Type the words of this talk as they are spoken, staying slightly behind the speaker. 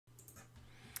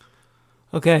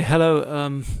Okay,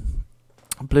 hello,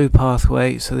 Blue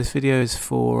Pathway. So this video is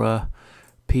for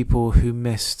people who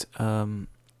missed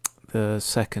the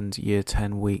second year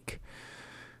 10 week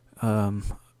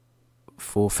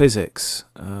for physics.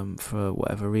 For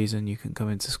whatever reason, you can come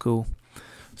into school.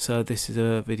 So this is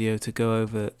a video to go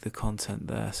over the content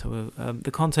there. So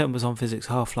the content was on physics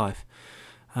half-life,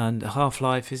 and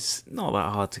half-life is not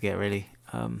that hard to get really.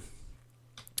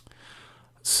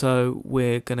 So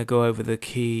we're going to go over the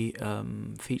key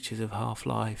features of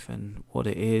half-life and what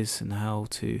it is and how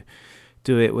to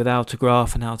do it without a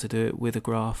graph and how to do it with a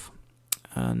graph,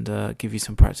 and give you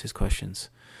some practice questions.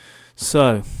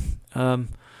 So on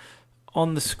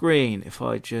the screen, if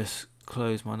I just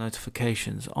close my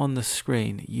notifications, on the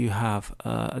screen you have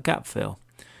a gap fill.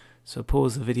 So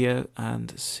pause the video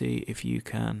and see if you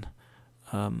can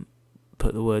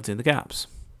put the words in the gaps.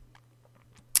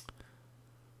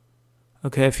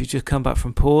 Okay, if you just come back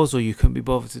from pause or you couldn't be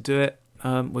bothered to do it,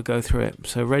 we'll go through it.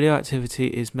 So radioactivity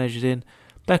is measured in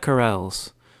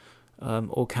becquerels,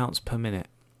 or counts per minute.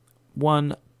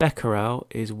 1 becquerel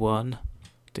is 1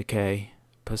 decay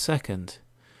per second.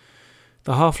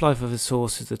 The half-life of a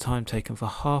source is the time taken for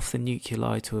half the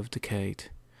nuclei to have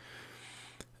decayed.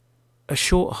 A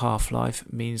short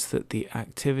half-life means that the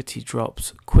activity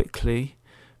drops quickly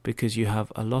because you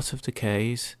have a lot of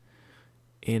decays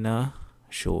in a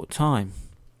short time.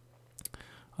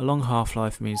 A long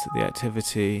half-life means that the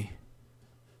activity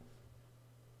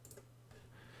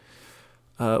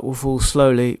will fall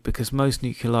slowly because most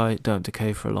nuclei don't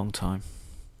decay for a long time.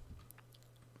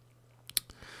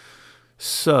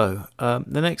 So the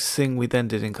next thing we then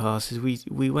did in class is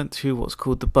we went through what's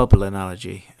called the bubble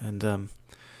analogy, and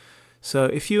so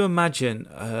if you imagine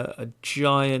a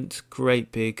giant,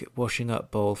 great big washing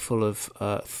up bowl full of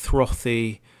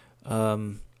frothy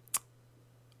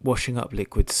washing up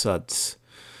liquid suds,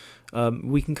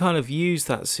 we can kind of use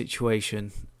that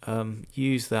situation,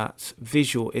 use that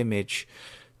visual image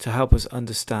to help us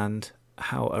understand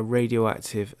how a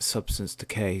radioactive substance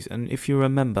decays. And if you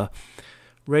remember,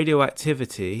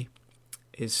 radioactivity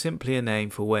is simply a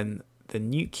name for when the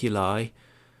nuclei,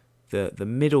 the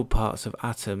middle parts of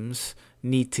atoms,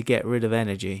 need to get rid of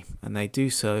energy, and they do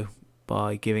so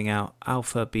by giving out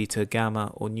alpha, beta,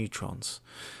 gamma or neutrons.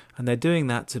 And they're doing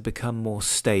that to become more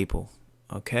stable.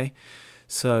 Okay,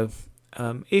 so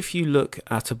if you look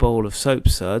at a bowl of soap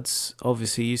suds,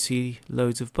 obviously you see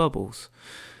loads of bubbles,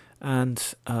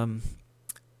 and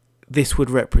this would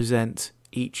represent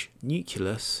each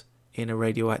nucleus in a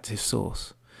radioactive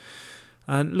source.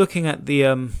 And looking at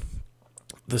the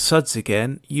suds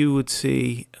again, you would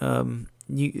see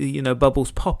you know,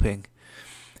 bubbles popping.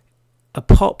 A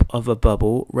pop of a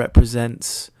bubble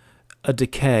represents a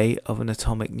decay of an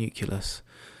atomic nucleus.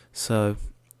 So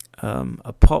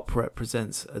a pop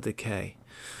represents a decay.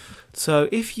 So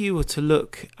if you were to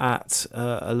look at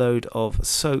a load of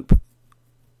soap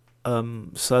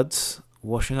suds,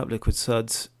 washing up liquid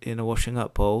suds in a washing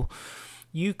up bowl,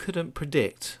 you couldn't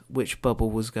predict which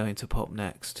bubble was going to pop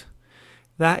next.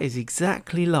 That is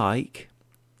exactly like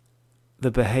the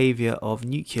behavior of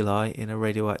nuclei in a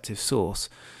radioactive source.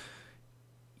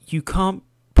 You can't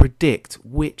predict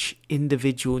which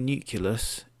individual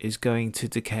nucleus is going to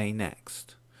decay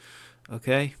next.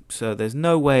 Okay, so there's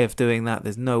no way of doing that,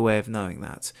 there's no way of knowing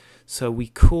that. So we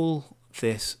call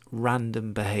this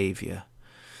random behavior.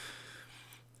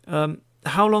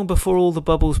 How long before all the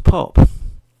bubbles pop?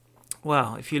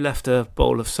 Well, if you left a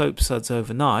bowl of soap suds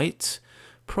overnight,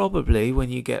 probably when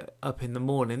you get up in the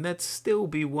morning there'd still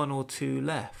be 1 or 2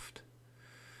 left.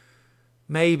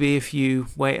 Maybe if you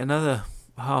wait another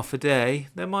half a day,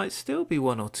 there might still be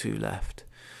 1 or 2 left,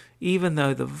 even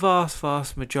though the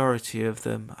vast majority of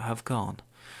them have gone.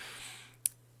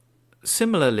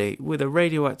 Similarly, with a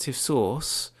radioactive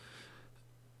source,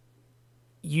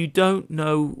 you don't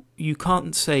know, you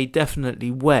can't say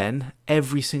definitely when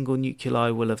every single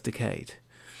nuclei will have decayed.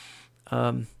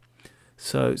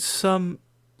 So some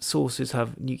sources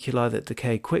have nuclei that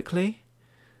decay quickly,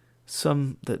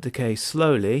 some that decay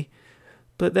slowly,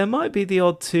 but there might be the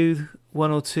odd 1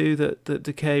 or 2 that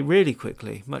decay really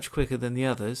quickly, much quicker than the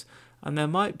others, and there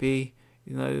might be,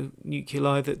 you know,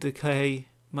 nuclei that decay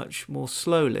much more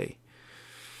slowly.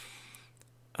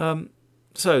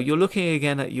 So you're looking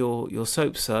again at your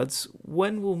soap suds.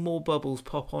 When will more bubbles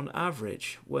pop on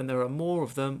average? When there are more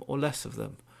of them or less of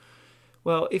them?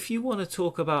 Well, if you want to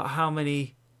talk about how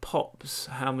many pops,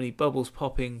 how many bubbles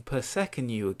popping per second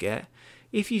you would get,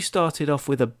 if you started off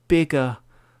with a bigger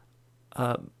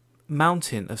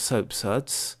mountain of soap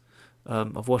suds,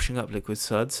 of washing up liquid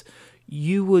suds,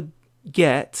 you would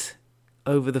get,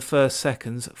 over the first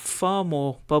seconds, far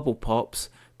more bubble pops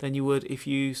than you would if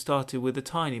you started with a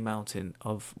tiny mountain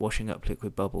of washing up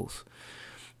liquid bubbles.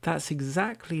 That's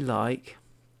exactly like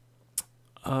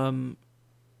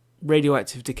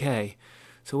radioactive decay.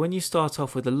 So when you start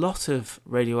off with a lot of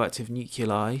radioactive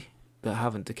nuclei that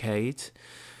haven't decayed,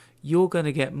 you're going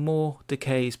to get more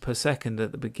decays per second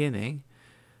at the beginning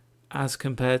as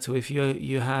compared to if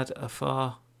you had a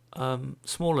far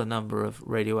smaller number of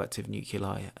radioactive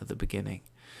nuclei at the beginning.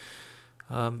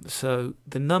 So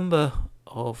the number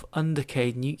of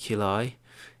undecayed nuclei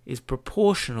is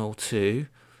proportional to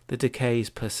the decays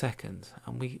per second,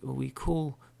 and we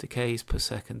call decays per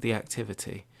second the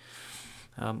activity,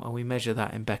 and we measure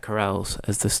that in becquerels,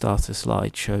 as the starter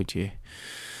slide showed you.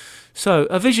 So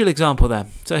a visual example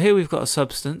then. So here we've got a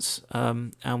substance,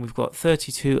 and we've got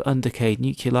 32 undecayed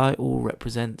nuclei, all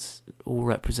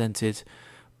represented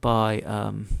by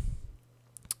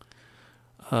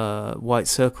white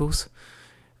circles.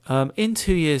 In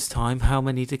 2 years' time, how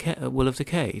many will have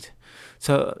decayed?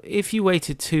 So if you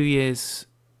waited 2 years'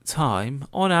 time,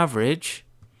 on average,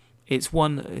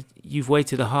 you've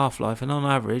waited a half-life, and on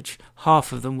average,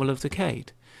 half of them will have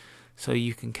decayed. So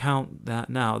you can count that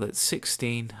now, that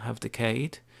 16 have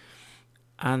decayed,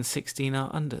 and 16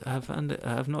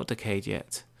 have not decayed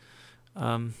yet.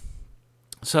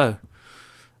 So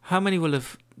how many will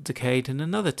have decayed in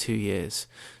another 2 years?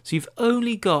 So you've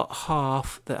only got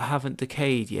half that haven't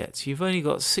decayed yet. So you've only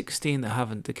got 16 that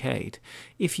haven't decayed.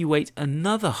 If you wait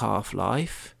another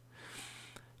half-life,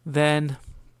 then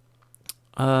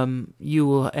you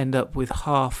will end up with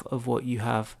half of what you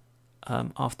have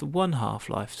after one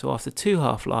half-life. So after 2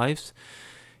 half-lives,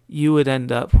 you would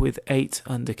end up with 8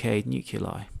 undecayed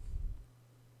nuclei.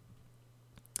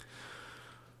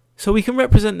 So we can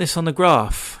represent this on a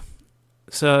graph.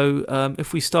 So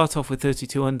if we start off with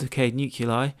 32 undecayed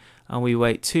nuclei and we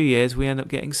wait 2 years, we end up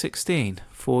getting 16.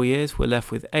 4 years, we're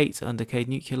left with 8 undecayed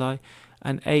nuclei,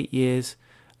 and 8 years,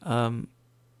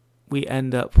 we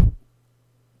end up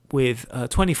with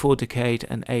 24 decayed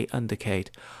and 8 undecayed.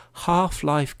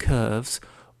 Half-life curves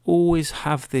always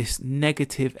have this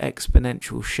negative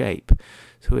exponential shape.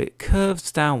 So it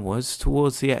curves downwards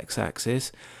towards the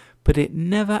x-axis, but it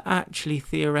never actually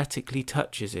theoretically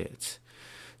touches it,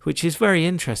 which is very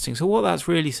interesting. So what that's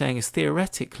really saying is,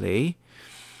 theoretically,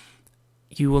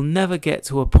 you will never get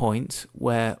to a point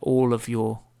where all of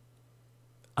your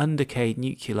undecayed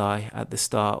nuclei at the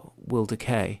start will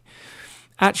decay.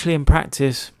 Actually, in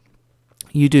practice,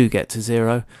 you do get to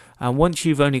 0, and once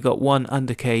you've only got one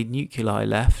undecayed nuclei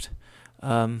left,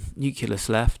 nucleus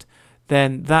left,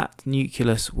 then that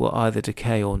nucleus will either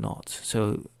decay or not.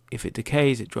 So if it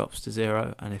decays, it drops to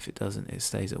 0, and if it doesn't, it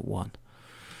stays at 1.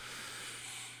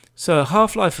 So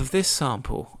half-life of this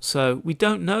sample. So we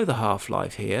don't know the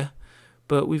half-life here,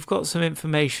 but we've got some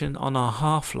information on our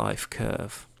half-life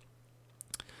curve.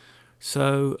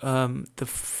 So the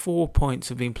 4 points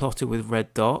have been plotted with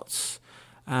red dots,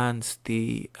 and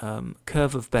the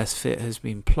curve of best fit has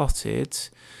been plotted.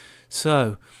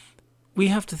 So we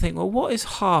have to think, well, what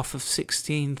is half of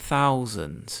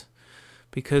 16,000?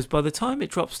 Because by the time it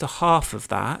drops to half of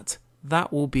that,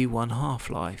 that will be one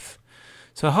half-life.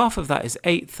 So half of that is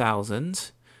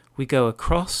 8,000. We go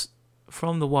across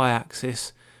from the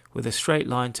y-axis with a straight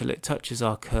line till it touches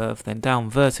our curve, then down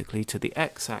vertically to the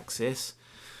x-axis.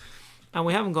 And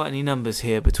we haven't got any numbers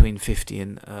here between 50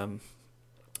 and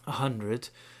 100.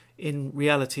 In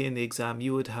reality, in the exam,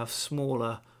 you would have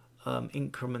smaller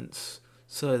increments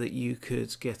so that you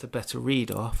could get a better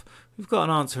read off. We've got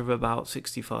an answer of about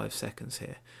 65 seconds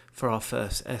here for our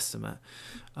first estimate.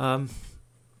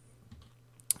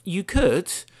 You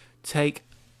could take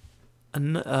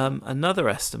another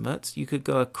estimate. You could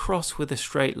go across with a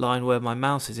straight line where my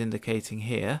mouse is indicating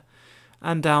here,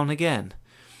 and down again.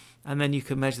 And then you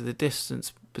can measure the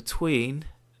distance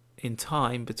in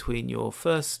time between your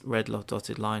first red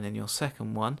dotted line and your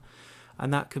second one,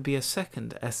 and that could be a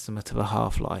second estimate of a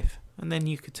half-life. And then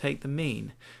you could take the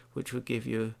mean, which would give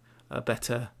you a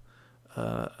better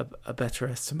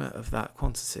estimate of that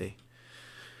quantity.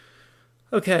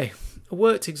 Okay, a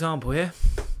worked example here.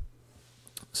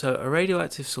 So a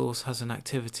radioactive source has an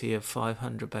activity of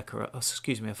 500 becquerel,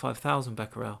 5,000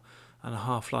 becquerel, and a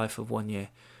half-life of 1 year.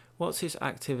 What's its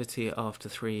activity after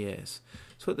 3 years?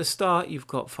 So at the start you've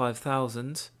got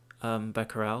 5,000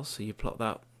 becquerels, so you plot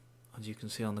that as you can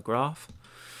see on the graph.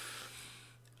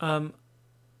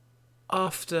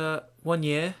 After 1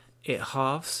 year it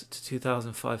halves to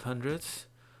 2,500.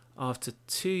 After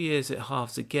 2 years it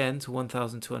halves again to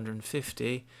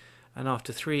 1,250, and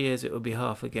after 3 years it will be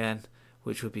half again,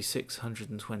 which would be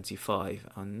 625.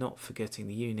 I'm not forgetting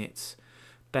the units,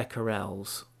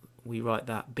 becquerels. We write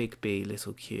that big B,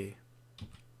 little q.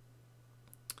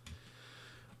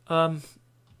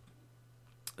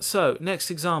 So, next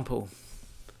example.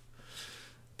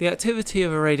 The activity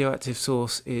of a radioactive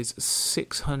source is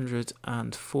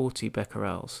 640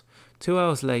 becquerels. 2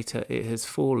 hours later, it has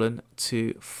fallen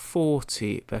to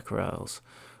 40 becquerels.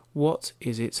 What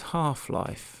is its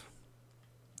half-life?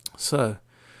 So,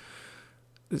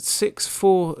 it's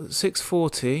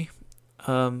 640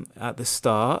 at the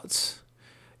start.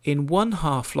 In one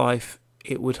half-life,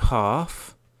 it would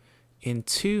half. In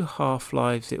two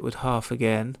half-lives, it would half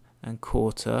again and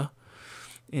quarter.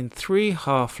 In three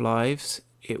half-lives,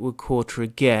 it would quarter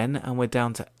again, and we're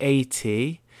down to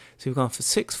 80. So we've gone from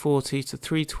 640 to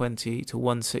 320 to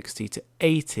 160 to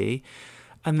 80.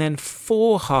 And then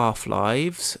four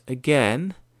half-lives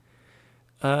again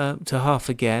to half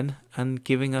again, and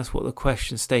giving us what the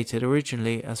question stated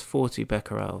originally as 40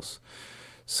 becquerels.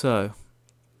 So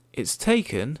it's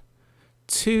taken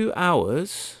 2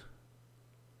 hours,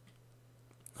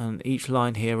 and each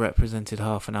line here represented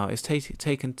half an hour. It's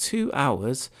taken 2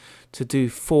 hours to do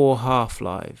 4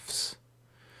 half-lives.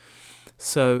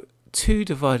 So 2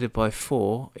 divided by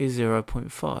 4 is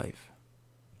 0.5.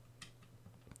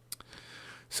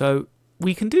 So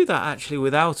we can do that actually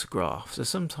without a graph. So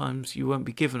sometimes you won't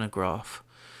be given a graph.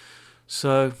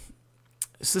 So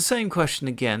it's the same question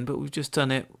again, but we've just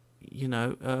done it,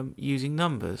 using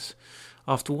numbers.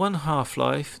 After one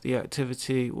half-life, the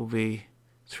activity will be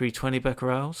 320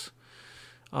 becquerels.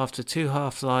 After two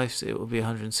half-lives, it will be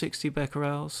 160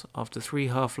 becquerels. After three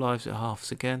half-lives, it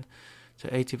halves again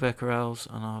to 80 becquerels.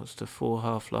 And after four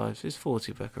half-lives, it's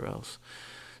 40 becquerels.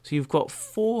 So you've got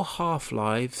 4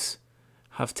 half-lives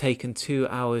have taken 2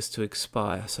 hours to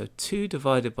expire. So 2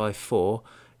 divided by 4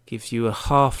 gives you a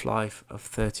half-life of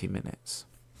 30 minutes.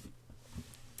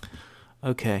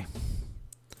 Okay.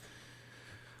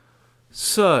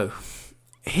 So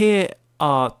here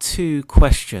are 2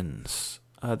 questions.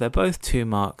 They're both 2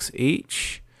 marks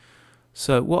each.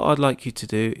 So what I'd like you to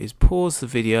do is pause the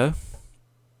video.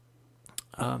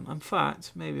 In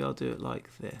fact, maybe I'll do it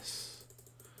like this.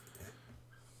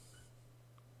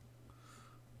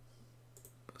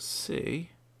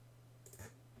 See.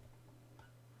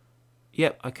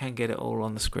 Yep, I can get it all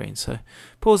on the screen. So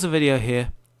pause the video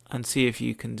here and see if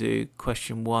you can do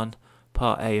question 1,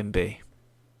 part A and B.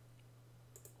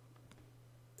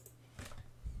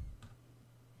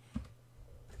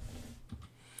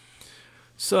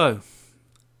 So,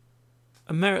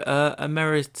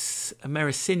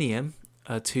 americinium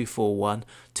 241.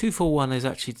 241 is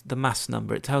actually the mass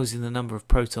number. It tells you the number of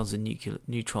protons and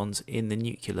neutrons in the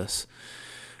nucleus.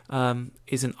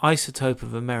 Is an isotope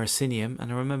of americinium,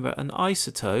 and remember, an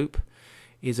isotope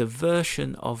is a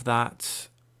version of that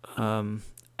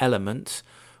element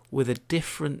with a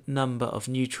different number of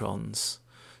neutrons.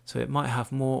 So it might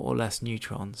have more or less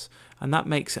neutrons, and that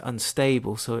makes it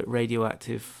unstable. So it's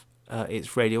radioactive.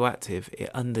 It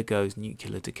undergoes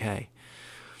nuclear decay.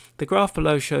 The graph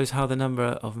below shows how the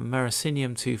number of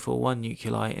americinium 241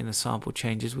 nuclei in a sample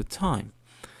changes with time.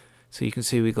 So you can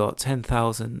see we got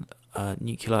 10,000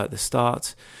 nuclei at the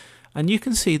start, and you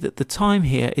can see that the time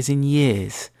here is in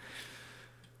years.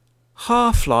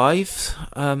 Half-lives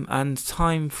and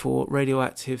time for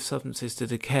radioactive substances to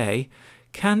decay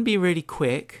can be really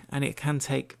quick, and it can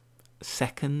take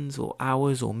seconds or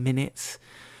hours or minutes.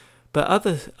 But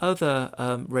other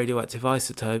radioactive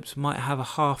isotopes might have a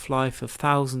half-life of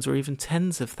thousands or even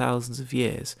tens of thousands of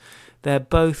years. They're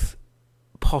both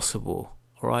possible,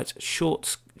 all right?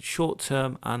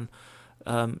 Short-term and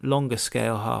longer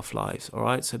scale half-lives, all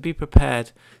right? So be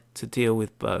prepared to deal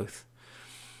with both.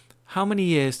 How many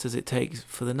years does it take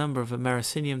for the number of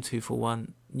americinium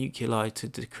 241 nuclei to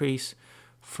decrease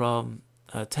from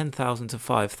 10,000 to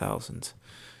 5,000?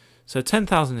 So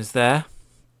 10,000 is there.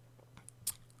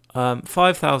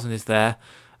 5,000 is there,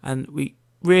 and we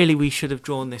should have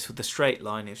drawn this with a straight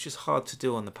line. It's just hard to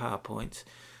do on the PowerPoint,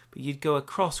 but you'd go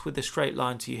across with the straight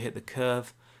line till you hit the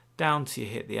curve, down till you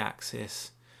hit the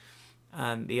axis,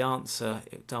 and the answer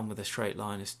done with a straight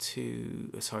line is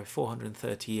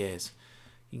 430 years.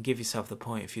 You can give yourself the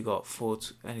point if you got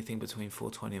anything between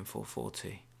 420 and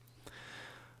 440.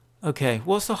 Okay,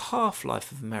 what's the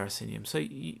half-life of americinium? So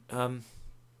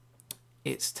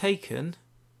it's taken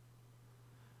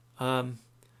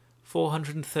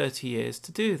 430 years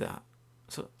to do that.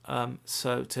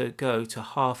 So to go to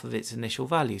half of its initial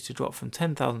value, to drop from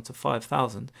 10,000 to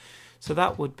 5,000. So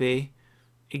that would be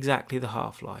exactly the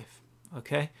half-life.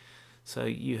 Okay, so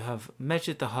you have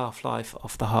measured the half-life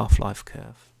off the half-life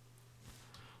curve.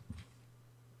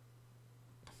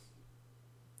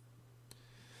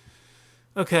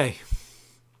 Okay,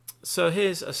 so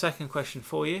here's a second question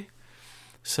for you.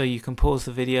 So you can pause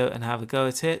the video and have a go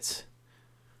at it.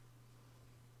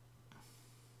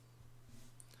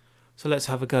 So let's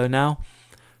have a go now.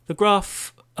 The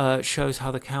graph shows how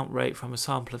the count rate from a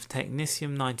sample of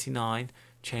technetium-99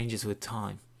 changes with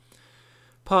time.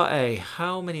 Part A,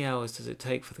 how many hours does it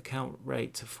take for the count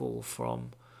rate to fall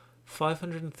from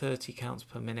 530 counts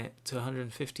per minute to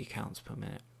 150 counts per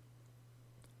minute?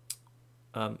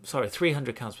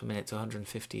 300 counts per minute to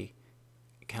 150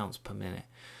 counts per minute.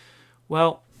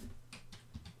 Well,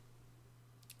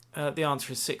 the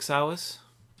answer is 6 hours.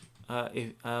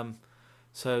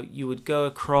 So you would go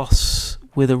across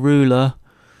with a ruler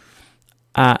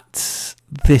at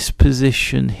this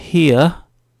position here,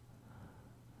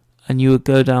 and you would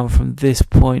go down from this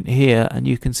point here, and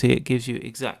you can see it gives you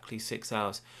exactly 6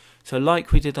 hours. So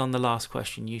like we did on the last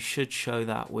question, you should show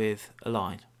that with a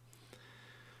line.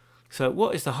 So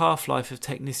what is the half-life of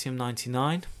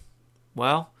technetium-99?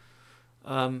 Well,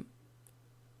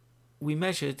 we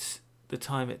measured the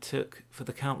time it took for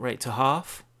the count rate to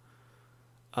half,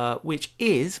 which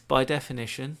is, by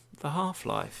definition, the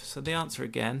half-life. So the answer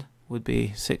again would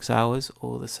be 6 hours,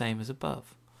 or the same as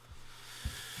above.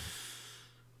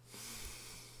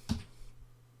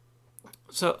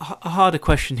 So a harder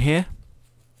question here.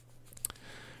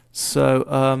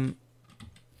 So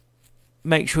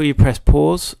make sure you press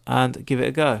pause and give it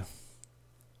a go.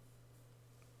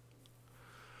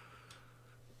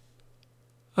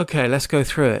 Okay, let's go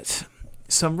through it.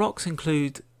 Some rocks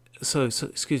include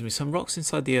some rocks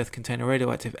inside the Earth contain a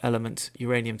radioactive element,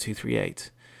 uranium-238.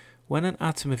 When an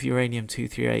atom of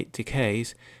uranium-238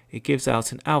 decays, it gives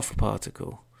out an alpha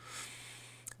particle.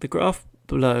 The graph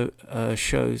below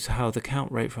shows how the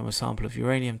count rate from a sample of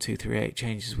uranium-238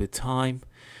 changes with time.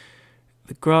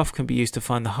 The graph can be used to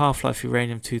find the half-life of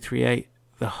uranium-238.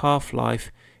 The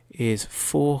half-life is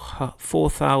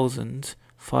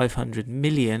 4,500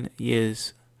 million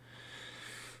years.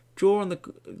 Draw on the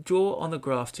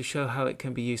graph to show how it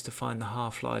can be used to find the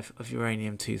half-life of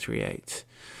uranium-238.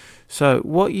 So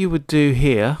what you would do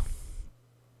here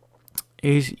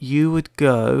is you would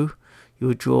draw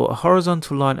a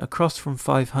horizontal line across from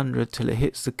 500 till it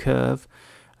hits the curve,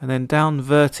 and then down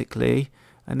vertically,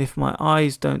 and if my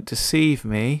eyes don't deceive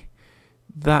me,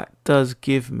 that does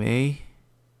give me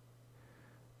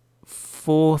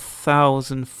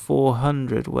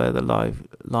 4,400 where the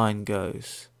line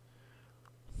goes.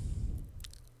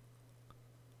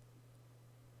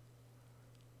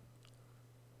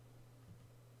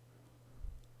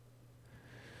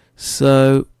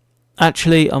 So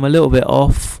actually I'm a little bit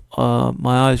off,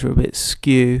 my eyes are a bit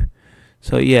skew,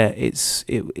 so yeah, it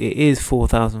is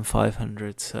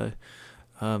 4,500. So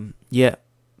yeah,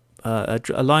 a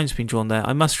line's been drawn there.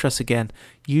 I must stress again,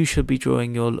 you should be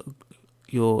drawing your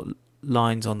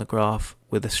lines on the graph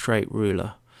with a straight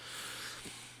ruler.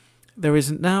 There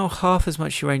is now half as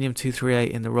much uranium-238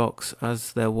 in the rocks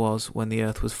as there was when the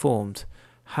Earth was formed.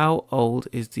 How old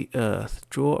is the Earth?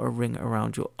 Draw a ring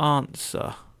around your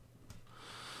answer.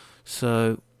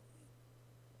 So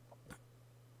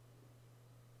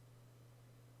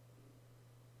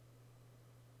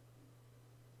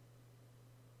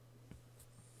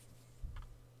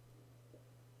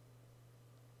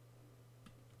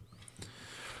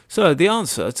the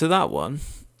answer to that one,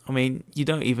 I mean, you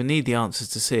don't even need the answers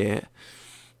to see it.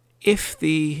 If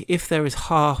there is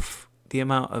half the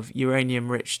amount of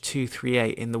uranium-rich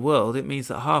 238 in the world, it means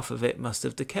that half of it must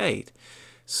have decayed.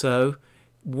 So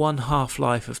one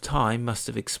half-life of time must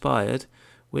have expired,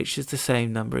 which is the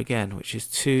same number again, which is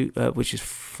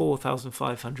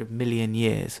 4,500 million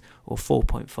years, or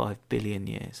 4.5 billion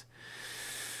years.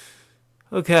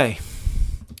 Okay,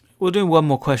 we'll do one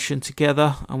more question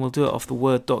together, and we'll do it off the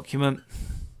Word document.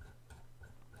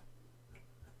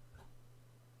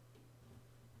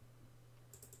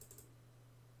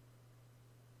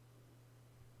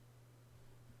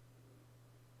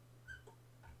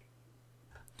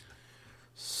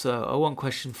 So I want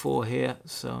question 4 here,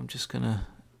 so I'm just going to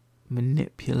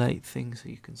manipulate things so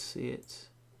you can see it.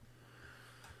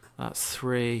 That's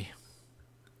 3.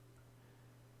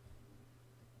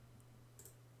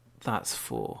 That's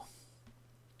 4.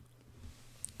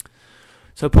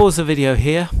 So pause the video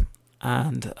here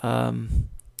and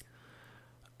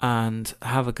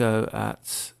have a go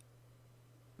at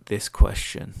this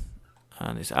question,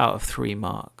 and it's out of 3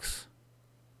 marks.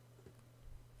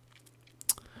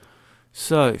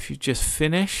 So if you've just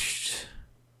finished,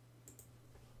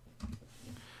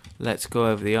 let's go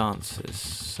over the answers.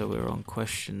 So we're on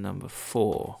question number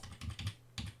 4.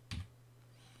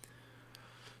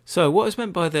 So what is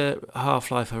meant by the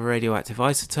half-life of a radioactive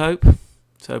isotope?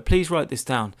 So please write this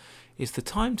down. Is the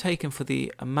time taken for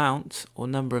the amount or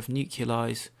number of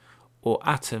nuclei or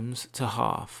atoms to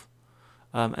half.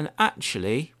 And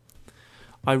actually,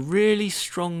 I really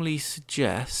strongly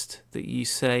suggest that you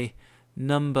say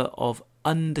number of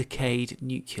undecayed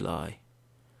nuclei,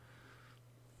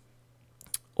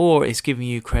 or it's giving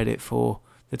you credit for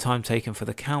the time taken for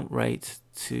the count rate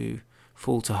to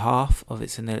fall to half of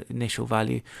its initial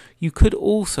value. You could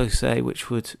also say, which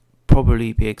would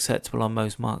probably be acceptable on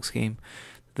most mark scheme,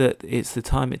 that it's the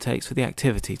time it takes for the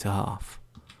activity to half.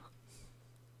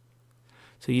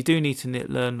 So you do need to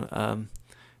learn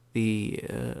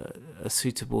a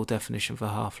suitable definition for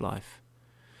half-life.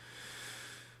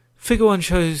 Figure 1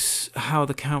 shows how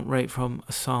the count rate from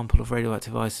a sample of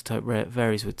radioactive isotope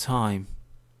varies with time.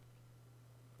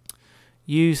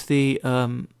 Use the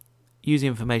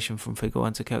information from Figure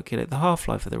 1 to calculate the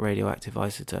half-life of the radioactive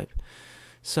isotope.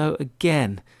 So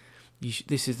again,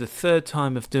 this is the third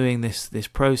time of doing this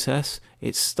process.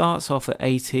 It starts off at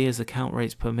 80 as the count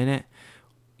rates per minute.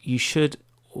 You should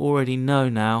already know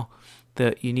now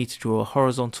that you need to draw a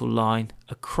horizontal line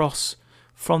across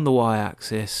from the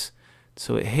y-axis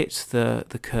so it hits the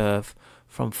curve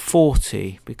from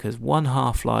 40, because one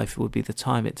half-life would be the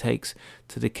time it takes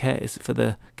to decay for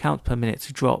the count per minute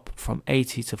to drop from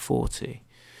 80 to 40.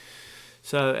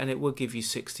 So, and it will give you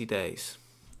 60 days,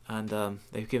 and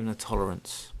they've given a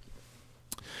tolerance.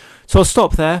 So I'll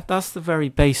stop there. That's the very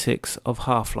basics of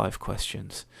half-life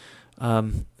questions. I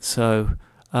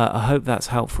hope that's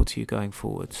helpful to you going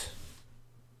forwards.